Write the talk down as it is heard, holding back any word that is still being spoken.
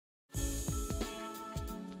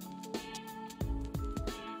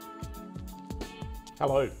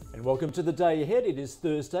Hello and welcome to the day ahead. It is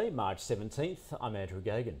Thursday, March 17th. I'm Andrew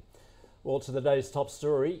Gagan. Well, to the day's top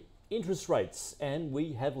story, interest rates, and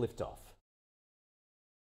we have liftoff.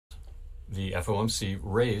 The FOMC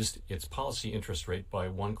raised its policy interest rate by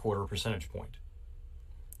 1/4 percentage point.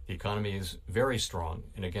 The economy is very strong,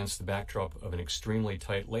 and against the backdrop of an extremely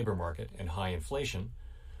tight labor market and high inflation,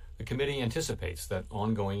 the committee anticipates that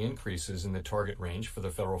ongoing increases in the target range for the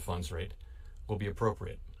federal funds rate will be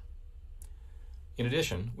appropriate. In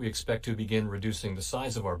addition, we expect to begin reducing the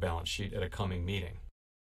size of our balance sheet at a coming meeting.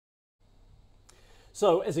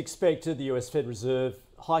 So, as expected, the US Fed Reserve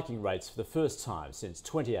hiking rates for the first time since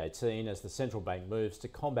 2018 as the central bank moves to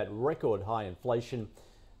combat record high inflation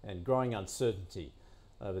and growing uncertainty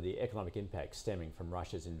over the economic impact stemming from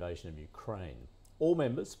Russia's invasion of Ukraine. All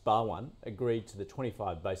members, bar one, agreed to the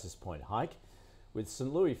 25 basis point hike, with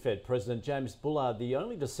St. Louis Fed President James Bullard the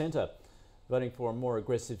only dissenter, voting for a more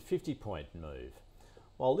aggressive 50-point move.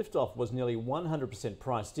 While liftoff was nearly 100%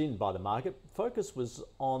 priced in by the market, focus was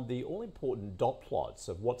on the all-important dot plots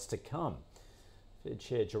of what's to come. Fed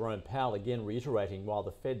Chair Jerome Powell again reiterating while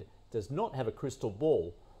the Fed does not have a crystal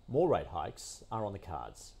ball, more rate hikes are on the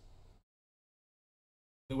cards.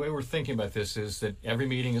 The way we're thinking about this is that every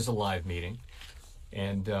meeting is a live meeting,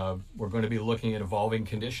 and we're going to be looking at evolving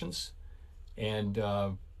conditions. And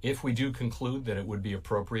if we do conclude that it would be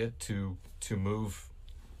appropriate to move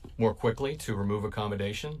more quickly to remove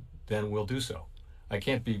accommodation, then we'll do so. I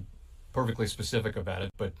can't be perfectly specific about it,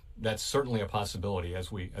 but that's certainly a possibility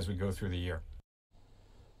as we go through the year.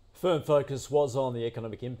 Firm focus was on the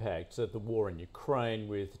economic impact of the war in Ukraine,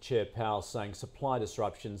 with Chair Powell saying supply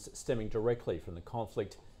disruptions stemming directly from the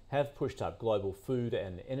conflict have pushed up global food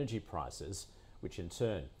and energy prices, which in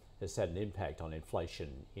turn has had an impact on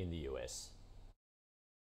inflation in the US.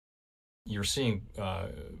 You're seeing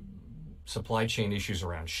supply chain issues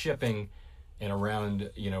around shipping and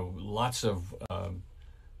around, lots of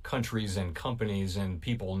countries and companies and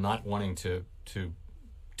people not wanting to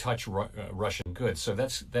touch Russian goods. So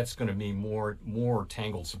that's going to be more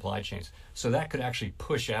tangled supply chains. So that could actually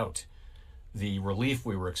push out the relief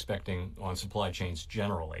we were expecting on supply chains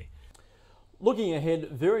generally. Looking ahead,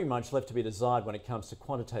 very much left to be desired when it comes to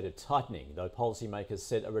quantitative tightening, though policymakers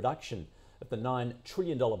said a reduction of the $9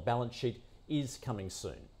 trillion balance sheet is coming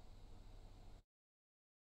soon.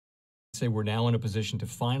 Say we're now in a position to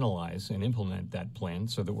finalize and implement that plan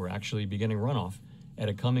so that we're actually beginning runoff at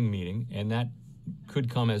a coming meeting, and that could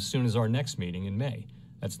come as soon as our next meeting in May.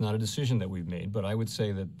 That's not a decision that we've made, but I would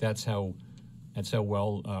say that that's how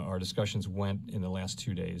well our discussions went in the last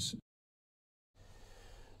 2 days.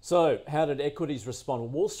 So, how did equities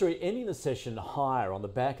respond? Wall Street ending the session higher on the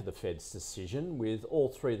back of the Fed's decision, with all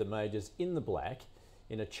three of the majors in the black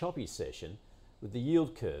in a choppy session, with the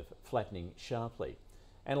yield curve flattening sharply.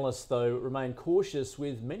 Analysts, though, remain cautious,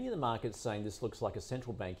 with many of the markets saying this looks like a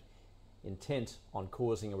central bank intent on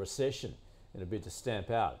causing a recession in a bid to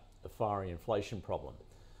stamp out a fiery inflation problem.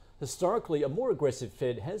 Historically, a more aggressive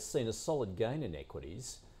Fed has seen a solid gain in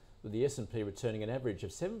equities, with the S&P returning an average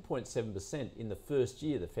of 7.7% in the first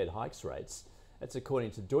year the Fed hikes rates. That's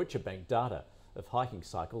according to Deutsche Bank data of hiking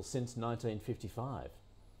cycles since 1955.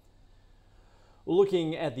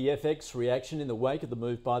 Looking at the FX reaction in the wake of the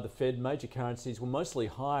move by the Fed, major currencies were mostly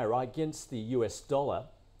higher against the US dollar.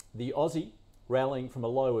 The Aussie rallying from a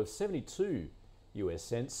low of 72 US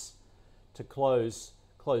cents to close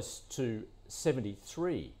to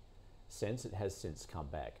 73 cents. It has since come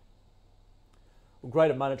back. Well,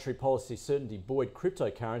 greater monetary policy certainty buoyed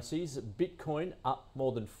cryptocurrencies. Bitcoin up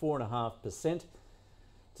more than 4.5%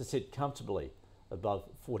 to sit comfortably above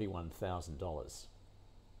 $41,000.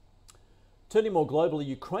 Turning more globally,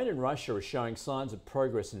 Ukraine and Russia are showing signs of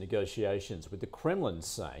progress in negotiations, with the Kremlin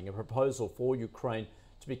saying a proposal for Ukraine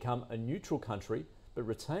to become a neutral country but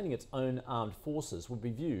retaining its own armed forces would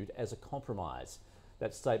be viewed as a compromise.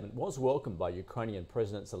 That statement was welcomed by Ukrainian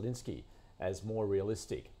President Zelensky as more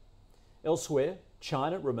realistic. Elsewhere,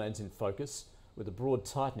 China remains in focus, with a broad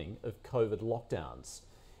tightening of COVID lockdowns.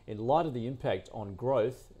 In light of the impact on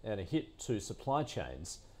growth and a hit to supply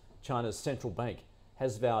chains, China's central bank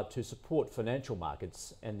has vowed to support financial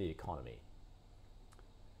markets and the economy.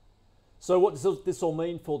 So what does this all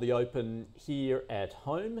mean for the open here at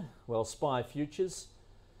home? Well, SPI futures,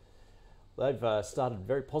 they've started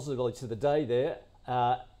very positively to the day there,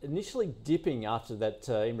 initially dipping after that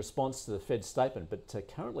in response to the Fed statement, but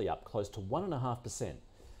currently up close to 1.5%.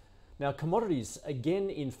 Now, commodities again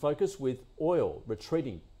in focus, with oil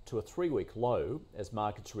retreating to a 3-week low as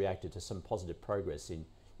markets reacted to some positive progress in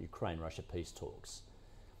Ukraine-Russia peace talks.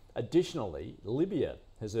 Additionally, Libya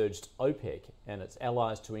has urged OPEC and its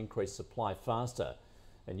allies to increase supply faster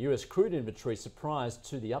And US crude inventory surprised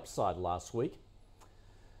to the upside last week.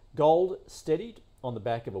 Gold steadied on the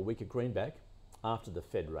back of a weaker greenback after the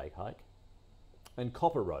Fed rate hike. And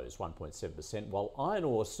copper rose 1.7%, while iron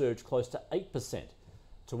ore surged close to 8%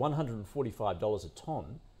 to $145 a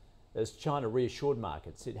tonne as China reassured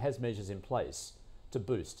markets it has measures in place to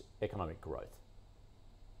boost economic growth.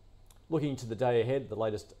 Looking to the day ahead, the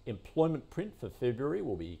latest employment print for February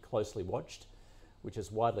will be closely watched, which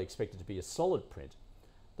is widely expected to be a solid print,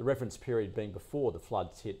 the reference period being before the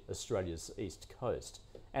floods hit Australia's east coast.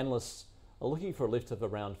 Analysts are looking for a lift of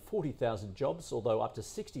around 40,000 jobs, although up to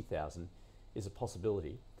 60,000 is a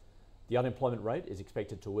possibility. The unemployment rate is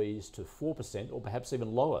expected to ease to 4% or perhaps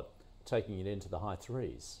even lower, taking it into the high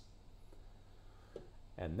threes.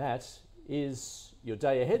 And that is your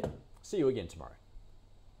day ahead. See you again tomorrow.